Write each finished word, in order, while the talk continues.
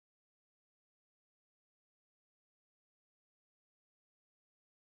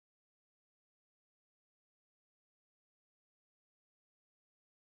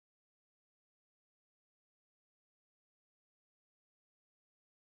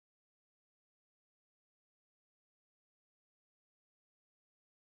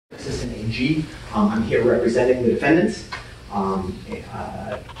Assistant AG. I'm here representing the defendants.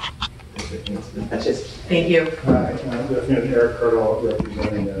 That's just. Thank you. Hi, I'm Lieutenant Eric Cardall,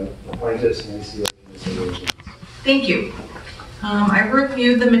 representing the plaintiffs and ACO. Thank you. I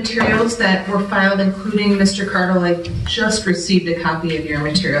reviewed the materials that were filed, including Mr. Cardall. I just received a copy of your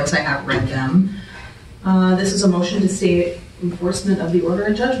materials. I have read them. This is a motion to stay enforcement of the order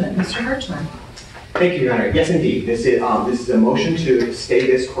and judgment. Mr. Hartshorn. Thank you, Your Honor. Yes, indeed. This is a motion to stay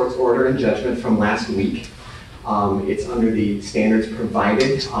this court's order and judgment from last week. It's under the standards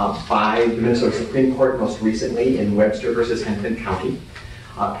provided by the Minnesota Supreme Court most recently in Webster versus Hennepin County.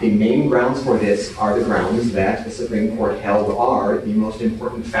 The main grounds for this are the grounds that the Supreme Court held are the most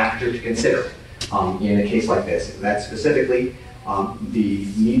important factor to consider in a case like this. That's specifically the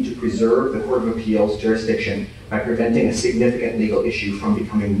need to preserve the Court of Appeals jurisdiction by preventing a significant legal issue from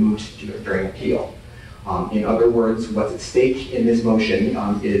becoming moot during appeal. In other words, what's at stake in this motion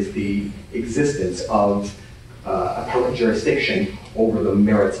is the existence of appellate jurisdiction over the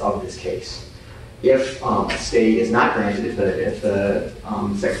merits of this case. If a stay is not granted, if the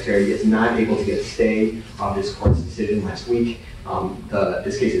Secretary is not able to get a stay of this court's decision last week,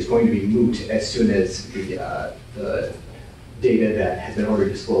 this case is going to be moot as soon as the data that has been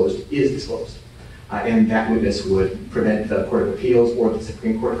already disclosed is disclosed. And that witness would prevent the Court of Appeals or the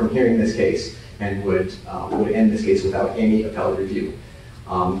Supreme Court from hearing this case and would end this case without any appellate review.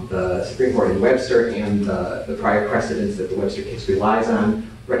 The Supreme Court in Webster and the prior precedents that the Webster case relies on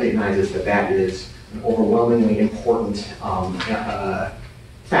recognizes that that is an overwhelmingly important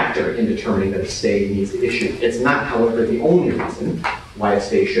factor in determining that a stay needs to issue. It's not, however, the only reason why a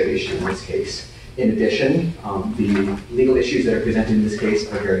stay should issue in this case. In addition, the legal issues that are presented in this case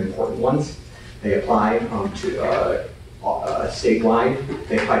are very important ones. They apply to statewide.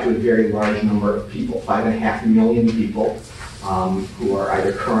 They apply to a very large number of people, 5.5 million people who are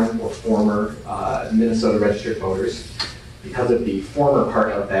either current or former Minnesota registered voters. Because of the former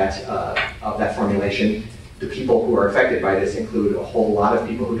part of that formulation, the people who are affected by this include a whole lot of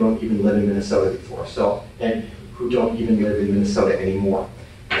people who don't even live in Minnesota before, and who don't even live in Minnesota anymore.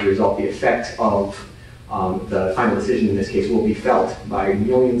 As a result, the effect of the final decision in this case will be felt by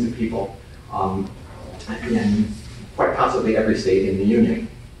millions of people in quite possibly every state in the Union.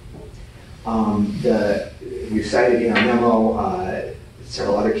 We've cited in our memo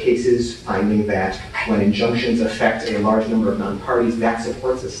several other cases finding that when injunctions affect a large number of non-parties, that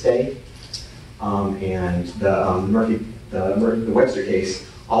supports a stay. And the Webster case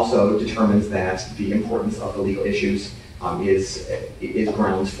also determines that the importance of the legal issues is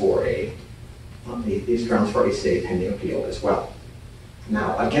grounds for a stay pending appeal as well.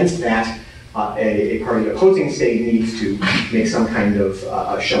 Now, against that, a party opposing stay needs to make some kind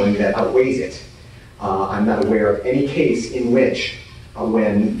of showing that outweighs it. I'm not aware of any case in which,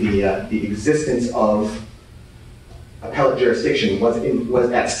 when the existence of appellate jurisdiction was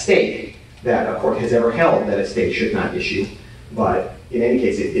at stake, that a court has ever held that a stay should not issue. But in any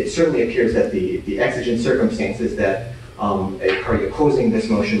case, it certainly appears that the exigent circumstances that a party opposing this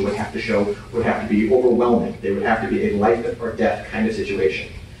motion would have to show would have to be overwhelming. They would have to be a life or death kind of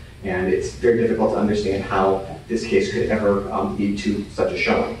situation. And it's very difficult to understand how this case could ever lead to such a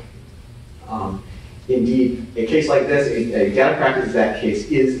showing. Indeed, a case like this, a Data Practices Act case,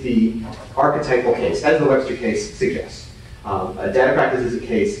 is the archetypal case, as the Webster case suggests. A Data Practices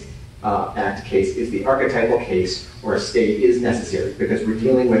Act case is the archetypal case where a stay is necessary because we're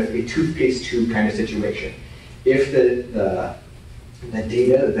dealing with a toothpaste tube kind of situation. If the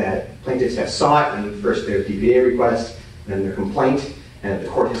data that plaintiffs have sought, and first their DVA request, then their complaint, and the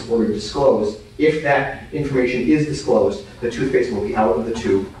court has ordered disclosed, if that information is disclosed, the toothpaste will be out of the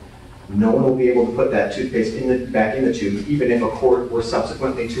tube. No one will be able to put that toothpaste back in the tube, even if a court were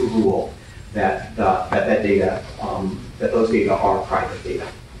subsequently to rule that that those data are private data.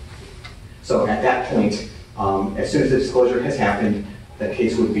 So at that point, as soon as the disclosure has happened, the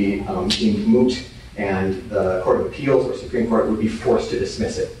case would be deemed moot, and the Court of Appeals or Supreme Court would be forced to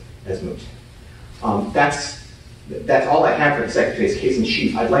dismiss it as moot. That's all I have for the Secretary's case in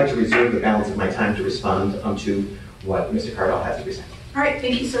chief. I'd like to reserve the balance of my time to respond to what Mr. Cardall has to present. All right,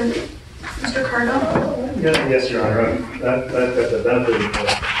 thank you, sir. Mr. Cardall? Yes, Your Honor. I've got the benefit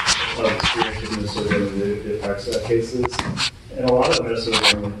of experience in Minnesota data practice cases. And a lot of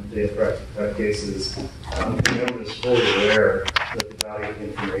Minnesota data practice cases, the member is fully aware that the value of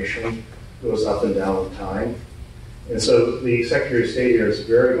information goes up and down with time. And so the Secretary of State here is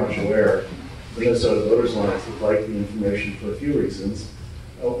very much aware the Minnesota Voters Alliance would like the information for a few reasons.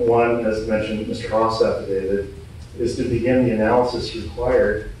 One, as mentioned, Mr. Haas' affidavit, is to begin the analysis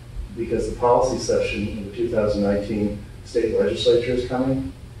required because the policy session in the 2019 state legislature is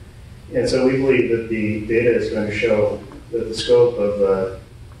coming. And so we believe that the data is going to show that the scope of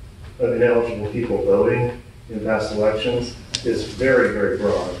ineligible people voting in past elections is very, very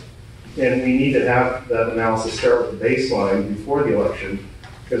broad. And we need to have that analysis start with the baseline before the election,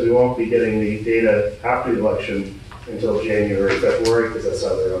 because we won't be getting the data after the election until January, February, because that's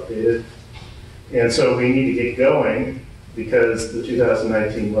how they're updated. And so we need to get going because the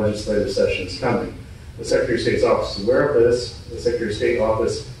 2019 legislative session is coming. The Secretary of State's office is aware of this. The Secretary of State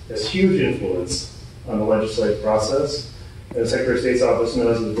office has huge influence on the legislative process. And the Secretary of State's office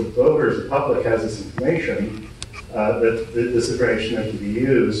knows that the voters, the public, has this information, that this information can be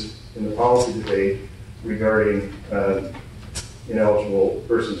used in the policy debate regarding ineligible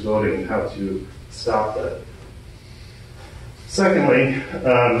persons voting and how to stop that. Secondly,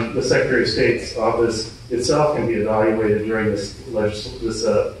 the Secretary of State's office itself can be evaluated during this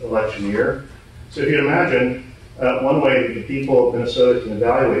election year. So if you imagine, one way that the people of Minnesota can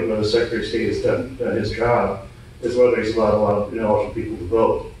evaluate whether the Secretary of State has done his job is whether he's allowed a lot of ineligible people to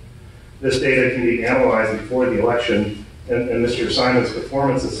vote. This data can be analyzed before the election, and Mr. Simon's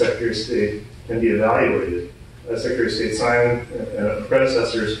performance as Secretary of State can be evaluated. Secretary of State Simon and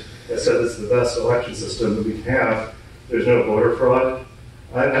predecessors have said this is the best election system that we can have. There's no voter fraud.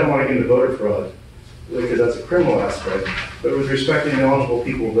 I don't want to get into voter fraud because that's a criminal aspect. But with respect to ineligible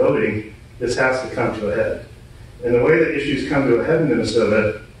people voting, this has to come to a head. And the way that issues come to a head in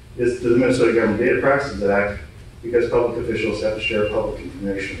Minnesota is through the Minnesota Government Data Practices Act, because public officials have to share public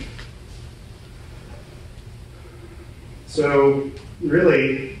information. So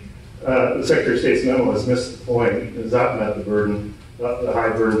really, the Secretary of State's memo has missed the point, has not met the burden, the high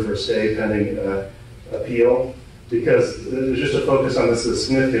burden for a stay pending appeal, because there's just a focus on this as a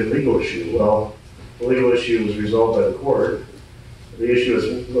significant legal issue. Well, the legal issue was resolved by the court. The issue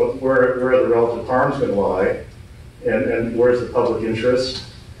is where are the relative harms going to lie, and where's the public interest,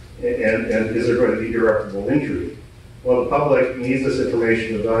 and is there going to be irreparable injury? Well, the public needs this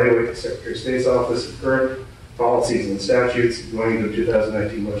information to evaluate the Secretary of State's office, current policies and statutes going into the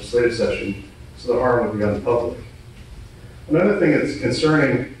 2019 legislative session, so the harm will be on the public. Another thing that's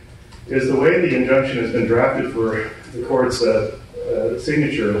concerning is the way the injunction has been drafted for the court's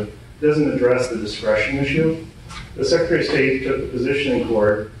signature doesn't address the discretion issue. The Secretary of State took the position in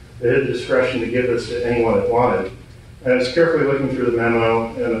court that had the discretion to give this to anyone it wanted. And I was carefully looking through the memo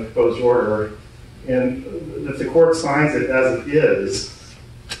and the proposed order, and if the court signs it as it is,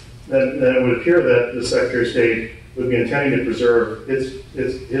 then it would appear that the Secretary of State would be intending to preserve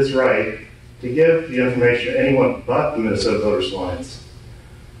his right to give the information to anyone but the Minnesota Voters Alliance.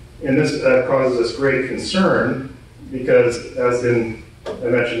 And this causes us great concern because, as I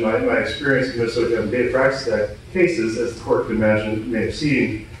mentioned, my experience in Minnesota Government Data Practices Act cases, as the court could imagine, may have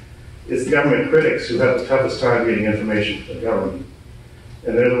seen, is the government critics who have the toughest time getting information from the government.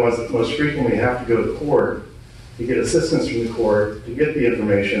 And they're the ones that most frequently have to go to court to get assistance from the court to get the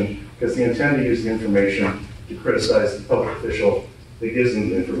information, because they intend to use the information to criticize the public official that gives them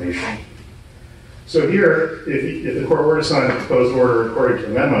the information. So here, if the court were to sign a proposed order according to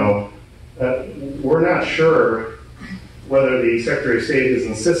the memo, we're not sure whether the Secretary of State is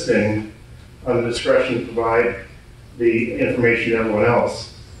insisting on the discretion to provide the information to everyone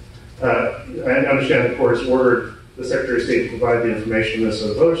else. I understand the court has ordered the Secretary of State to provide the information to the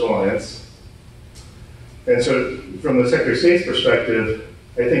Minnesota Voters Alliance. And so from the Secretary of State's perspective,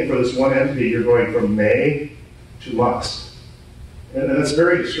 I think for this one entity, you're going from may to must. And it's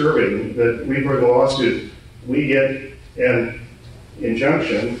very disturbing that we bring a lawsuit, we get an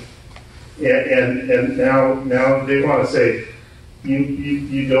injunction, and now they want to say,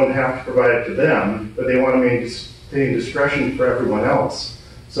 you don't have to provide it to them, but they want to maintain discretion for everyone else.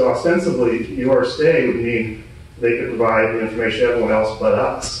 So ostensibly, your stay would mean they could provide the information to everyone else but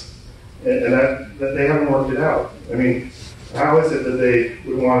us. And that they haven't worked it out. I mean, how is it that they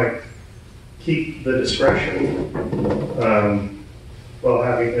would want to keep the discretion while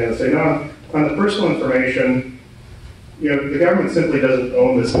having, and say, no, on the personal information, the government simply doesn't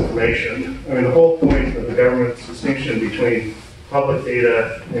own this information. I mean, the whole point of the government's distinction between public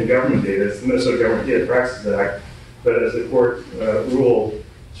data and government data is the Minnesota Government Data Practices Act, but as the court ruled,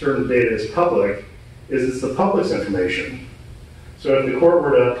 certain data is public, it's the public's information. So if the court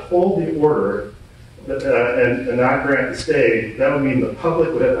were to hold the order and not grant the stay, that would mean the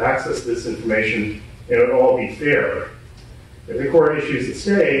public would have access to this information and it would all be fair. If the court issues the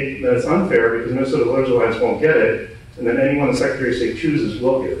stay, then it's unfair because Minnesota Voters Alliance won't get it, and then anyone the Secretary of State chooses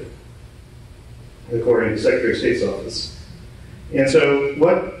will get it, according to the Secretary of State's office. And so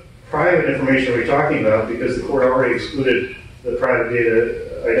what private information are we talking about? Because the court already excluded the private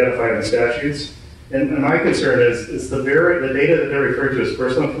data identified in the statutes. And my concern is the data that they're referring to as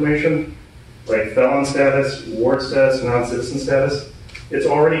personal information, like felon status, ward status, non-citizen status, it's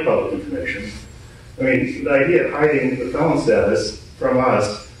already public information. I mean, the idea of hiding the felon status from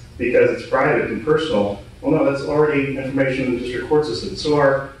us because it's private and personal, well, no, that's already information in the district court system. So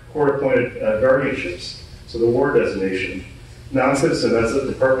are court-appointed guardianships, so the ward designation. Non-citizen, that's a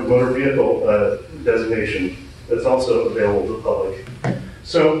Department of Motor Vehicle designation that's also available to the public.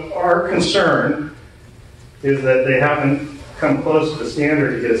 So our concern is that they haven't come close to the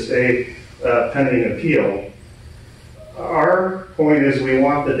standard to get a stay pending appeal. Our point is we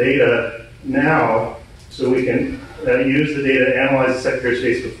want the data now so we can use the data to analyze the Secretary of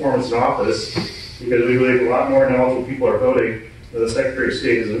State's performance in office, because we believe a lot more knowledgeable people are voting than the Secretary of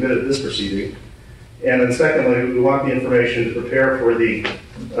State has admitted this proceeding. And then secondly, we want the information to prepare for the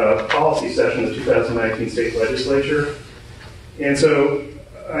policy session of the 2019 state legislature. And so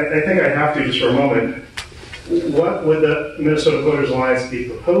I think I have to, just for a moment, what would the Minnesota Voters Alliance be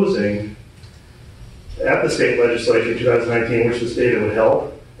proposing at the state legislature in 2019, which this data would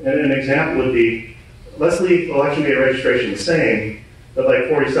help? And an example would be, let's leave election day registration the same, but like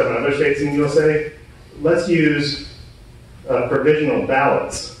 47 other states in the USA, let's use provisional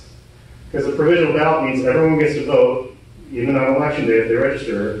ballots. Because a provisional ballot means everyone gets to vote, even on election day if they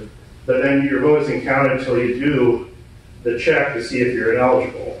register, but then your vote isn't counted until you do the check to see if you're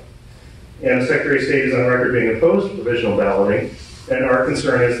ineligible. And the Secretary of State is on record being opposed to provisional balloting, and our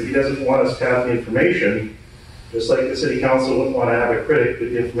concern is that he doesn't want us to have the information, just like the City Council wouldn't want to have a critic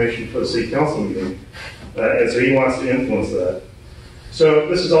with the information for the City Council meeting. And so he wants to influence that. So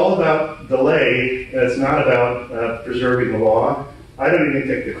this is all about delay, and it's not about preserving the law. I don't even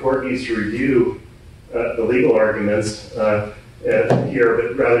think the court needs to review the legal arguments here,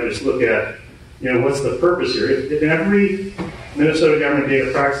 but rather just look at, what's the purpose here. In every Minnesota Government Data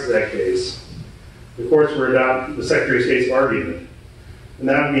Practices Act case, the courts would adopt the Secretary of State's argument. And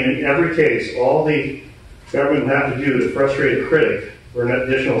that would mean in every case, all the government would have to do to frustrate a critic for an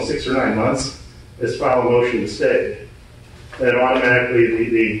additional 6 or 9 months is file a motion to stay. And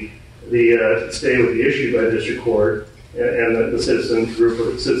automatically the stay would be issued by the district court, and the citizen group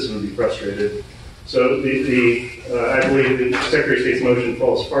or the citizen would be frustrated. So I believe the Secretary of State's motion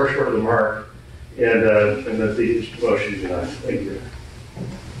falls far short of the mark, and that the motion is denied. Thank you.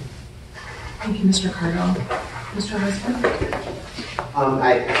 Thank you, Mr. Cardall. Mr. Husband?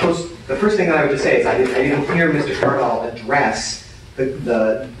 The first thing that I would just say is I didn't hear Mr. Cardall address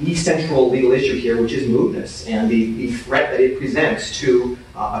the central legal issue here, which is mootness and the threat that it presents to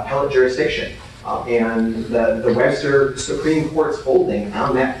appellate jurisdiction. And the Webster Supreme Court's holding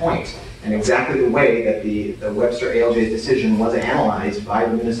on that point, and exactly the way that the Webster ALJ's decision was analyzed by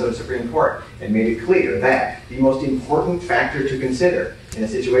the Minnesota Supreme Court, and made it clear that the most important factor to consider in a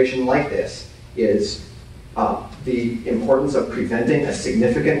situation like this is the importance of preventing a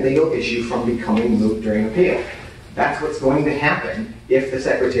significant legal issue from becoming moot during appeal. That's what's going to happen if the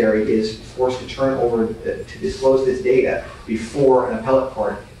Secretary is forced to turn over, to disclose this data before an appellate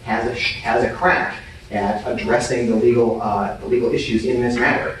court has a crack at addressing the legal issues in this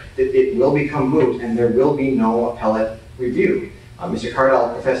matter. It will become moot, and there will be no appellate review. Mr.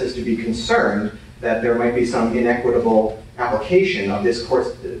 Cardall professes to be concerned that there might be some inequitable application of this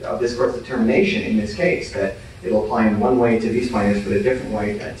court's determination in this case, that it'll apply in one way to these plaintiffs, but a different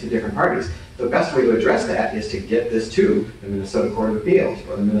way to different parties. The best way to address that is to get this to the Minnesota Court of Appeals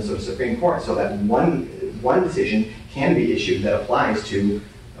or the Minnesota Supreme Court, so that one decision can be issued that applies to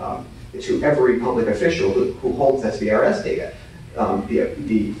every public official who holds SVRS data.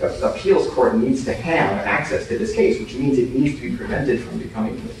 The appeals court needs to have access to this case, which means it needs to be prevented from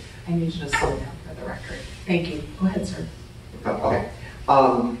becoming moot. I need you to slow down for the record. Thank you. Go ahead, sir. Okay.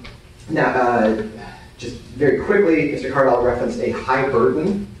 Now, just very quickly, Mr. Cardall referenced a high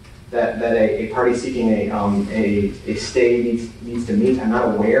burden that a party seeking a stay needs to meet. I'm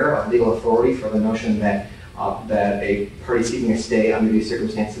not aware of legal authority for the notion that a party seeking a stay under these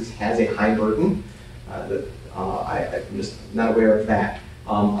circumstances has a high burden. I'm just not aware of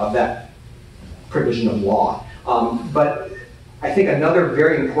that provision of law. But I think another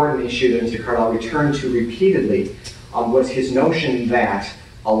very important issue that Mr. Cardall returned to repeatedly was his notion that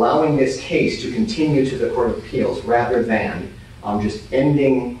allowing this case to continue to the Court of Appeals rather than just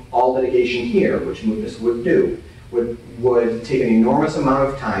ending all litigation here, which mootness would do, would take an enormous amount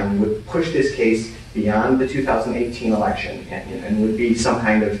of time, would push this case beyond the 2018 election, and would be some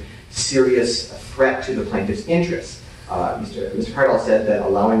kind of serious threat to the plaintiff's interests. Mr. Cardall said that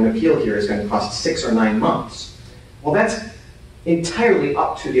allowing an appeal here is going to cost 6 or 9 months. Well, that's entirely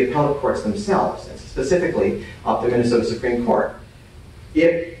up to the appellate courts themselves, and specifically the Minnesota Supreme Court.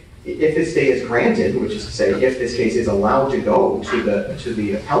 If If this stay is granted, which is to say, if this case is allowed to go to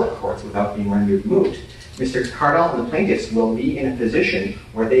the appellate courts without being rendered moot, Mr. Cardall and the plaintiffs will be in a position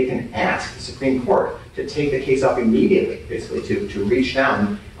where they can ask the Supreme Court to take the case up immediately, basically to reach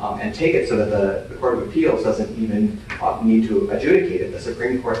down and take it so that the Court of Appeals doesn't even need to adjudicate it. The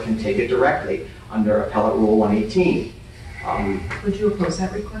Supreme Court can take it directly under Appellate Rule 118. Would you oppose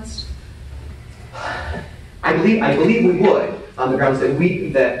that request? I believe we would, on the grounds that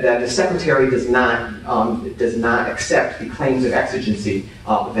that the Secretary does not accept the claims of exigency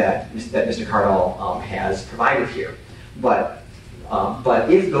that Mr. Cardall has provided here. But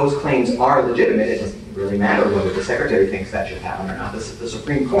if those claims are legitimate, it doesn't really matter whether the Secretary thinks that should happen or not. The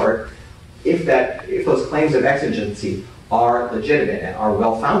Supreme Court, if those claims of exigency are legitimate and are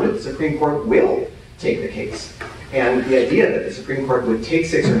well-founded, the Supreme Court will take the case. And the idea that the Supreme Court would take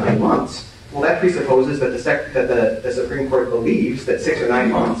 6 or 9 months, well, that presupposes that the Supreme Court believes that 6 or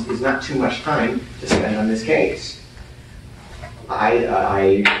 9 months is not too much time to spend on this case.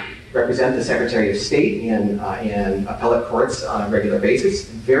 I represent the Secretary of State in appellate courts on a regular basis,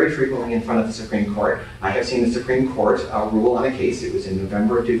 very frequently in front of the Supreme Court. I have seen the Supreme Court rule on a case. It was in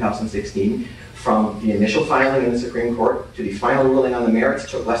November of 2016. From the initial filing in the Supreme Court to the final ruling on the merits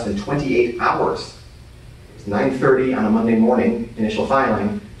took less than 28 hours. It was 9:30 on a Monday morning, initial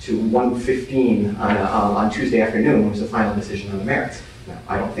filing, to 1:15 on Tuesday afternoon was the final decision on the merits. Now,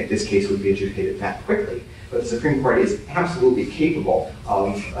 I don't think this case would be adjudicated that quickly, but the Supreme Court is absolutely capable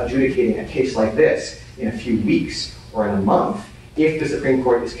of adjudicating a case like this in a few weeks or in a month if the Supreme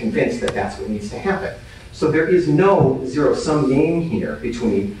Court is convinced that that's what needs to happen. So there is no zero-sum game here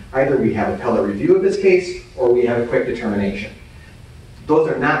between either we have appellate review of this case or we have a quick determination. Those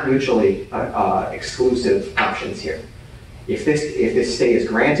are not mutually exclusive options here. If this stay is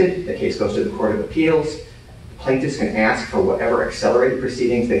granted, the case goes to the Court of Appeals. Plaintiffs can ask for whatever accelerated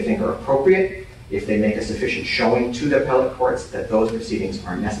proceedings they think are appropriate. If they make a sufficient showing to the appellate courts that those proceedings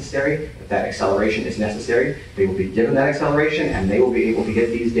are necessary, that acceleration is necessary, they will be given that acceleration and they will be able to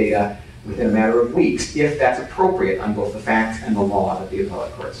get these data within a matter of weeks, if that's appropriate on both the facts and the law that the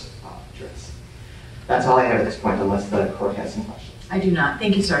appellate courts address. That's all I have at this point, unless the court has some questions. I do not.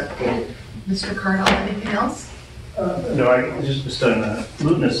 Thank you, sir. Thank you. Mr. Cardall, anything else? No, I just on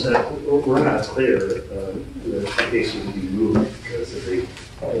mootness, we're not clear the case would be moot because of the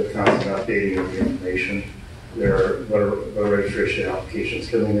constant updating of the information. There are voter registration applications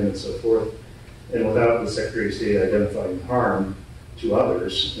coming in and so forth. And without the Secretary of State identifying harm to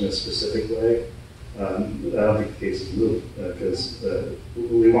others in a specific way, I don't think the case is moot because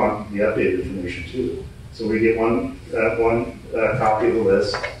we want the updated information too. So we get one copy of the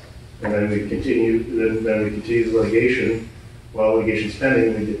list, and then we continue. Then we continue the litigation. While litigation's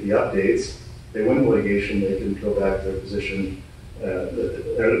pending, we get the updates. They win the litigation, they can go back to their position.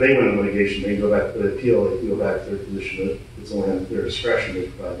 They win the litigation, they can go back to the appeal. They can go back to their position that it's only at their discretion to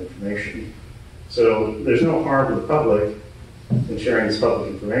provide information. So there's no harm to the public in sharing this public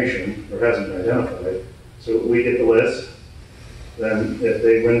information, or hasn't been identified. So we get the list. Then if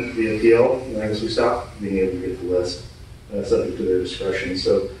they win the appeal, then I guess we stop being able to get the list, subject to their discretion.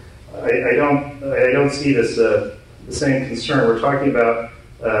 So I don't see this the same concern. We're talking about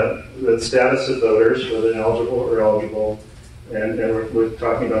the status of voters, whether eligible or eligible, and we're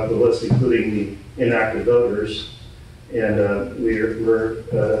talking about the list including the inactive voters, and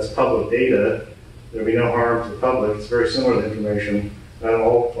that's public data. There'll be no harm to the public. It's very similar to information, not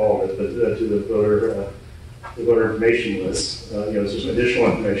all of it, but to the voter information list. There's some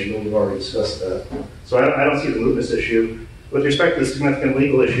additional information, but we've already discussed that. So I don't see the mootness issue. With respect to the significant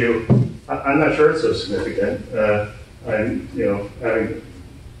legal issue, I'm not sure it's so significant. I'm, having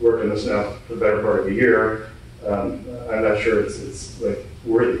worked on this now for the better part of a year, I'm not sure it's like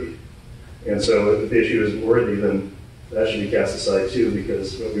worthy. And so if the issue isn't worthy, then that should be cast aside too,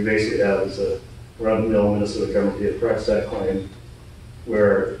 because what we basically have is a run-of-the-mill Minnesota Government Data Privacy Act claim,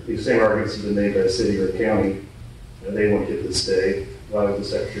 where these same arguments have been made by the city or county, and they won't get the stay. Why would the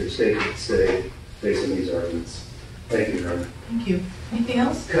Secretary of State get the stay based on these arguments? Thank you, Your Honor. Thank you. Anything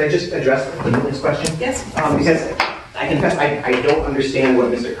else? Could I just address the mootness question? Yes. Because I confess I don't understand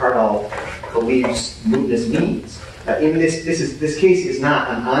what Mr. Cardall believes mootness means. This case is not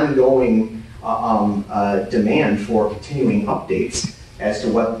an ongoing demand for continuing updates as to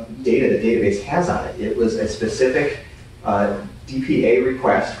what data the database has on it. It was a specific DPA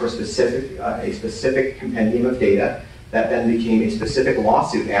request for a specific compendium of data that then became a specific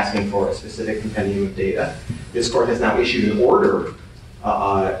lawsuit asking for a specific compendium of data. This court has now issued an order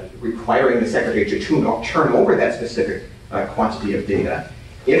requiring the Secretary to turn over that specific quantity of data.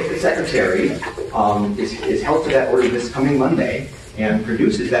 If the Secretary is held to that order this coming Monday, and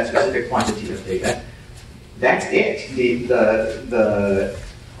produces that specific quantity of data, that's it.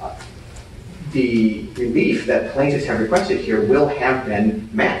 The relief that plaintiffs have requested here will have been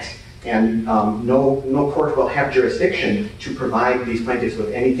met, and no court will have jurisdiction to provide these plaintiffs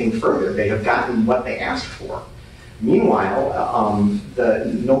with anything further. They have gotten what they asked for. Meanwhile,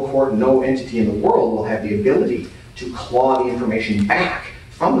 no court, no entity in the world will have the ability to claw the information back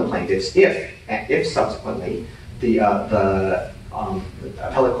from the plaintiffs if subsequently the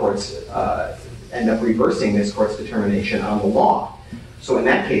appellate courts end up reversing this court's determination on the law. So in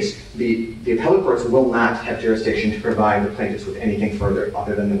that case, the appellate courts will not have jurisdiction to provide the plaintiffs with anything further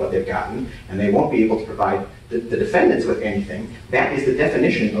other than what they've gotten, and they won't be able to provide the defendants with anything. That is the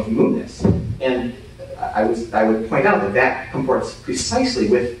definition of mootness. And I would point out that that comports precisely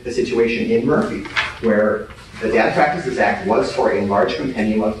with the situation in Murphy, where the Data Practices Act was for a large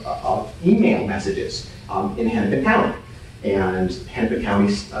compendium of email messages in Hennepin County. And Hennepin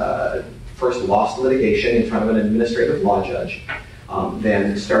County first lost litigation in front of an administrative law judge,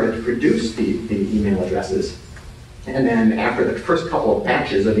 then started to produce the email addresses. And then after the first couple of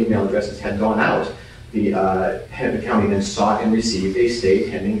batches of email addresses had gone out, the Hennepin County then sought and received a stay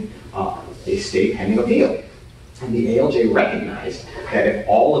pending appeal. And the ALJ recognized that if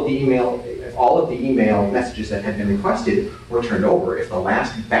all of the email messages that had been requested were turned over, if the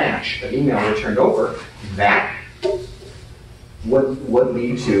last batch of email were turned over, that would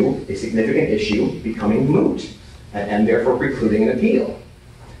lead to a significant issue becoming moot, and therefore precluding an appeal.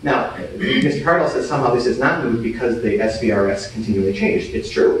 Now, Mr. Cardinal says somehow this is not moot because the SVRS continually changed. It's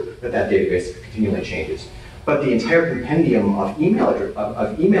true that that database continually changes. But the entire compendium of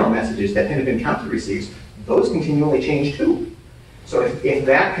email messages that Hennepin County receives, those continually change too. So if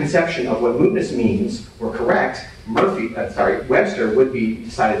that conception of what mootness means were correct, Webster would be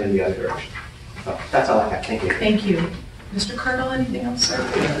decided in the other direction. So that's all I have. Thank you. Thank you. Mr. Cardinal, anything else, sir?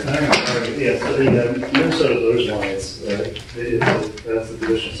 Yes, the Minnesota Voters Alliance, that's the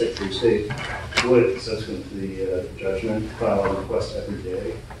Division Secretary of State, would, subsequent to the judgment, file a request every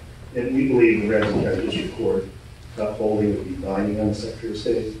day. And we believe the Ramsey County District Court holding would be binding on the Secretary of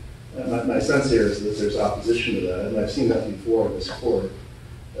State. My sense here is that there's opposition to that, and I've seen that before in this court.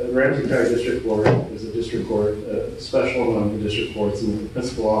 The Ramsey County District Court is a district court, special among the district courts, and the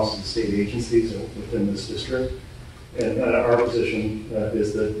principal office of state agencies within this district. And our position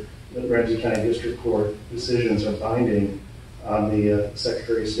is that the Ramsey County District Court decisions are binding on the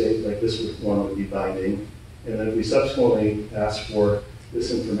Secretary of State, like this one would be binding. And then if we subsequently ask for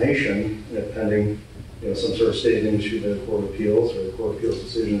this information, pending some sort of statement issued by the Court of Appeals or the Court of Appeals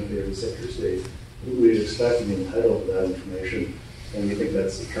decision in favor of the Secretary of State, we would expect to be entitled to that information, and we think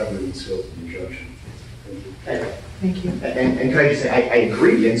that's covered in the scope of the injunction. Thank you. And could I just say, I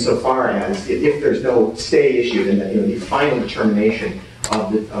agree insofar as if there's no stay issued and the final determination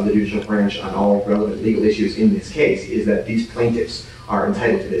of the judicial branch on all relevant legal issues in this case is that these plaintiffs are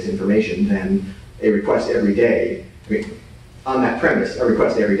entitled to this information, then a request every day, on that premise, a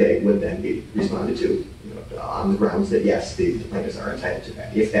request every day would then be responded to on the grounds that yes, the plaintiffs are entitled to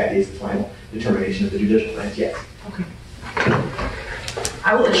that. If that is the final determination of the judicial branch, yes. Okay.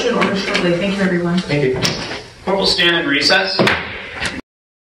 I will issue an order shortly. Thank you, everyone. Thank you. Court will stand in recess.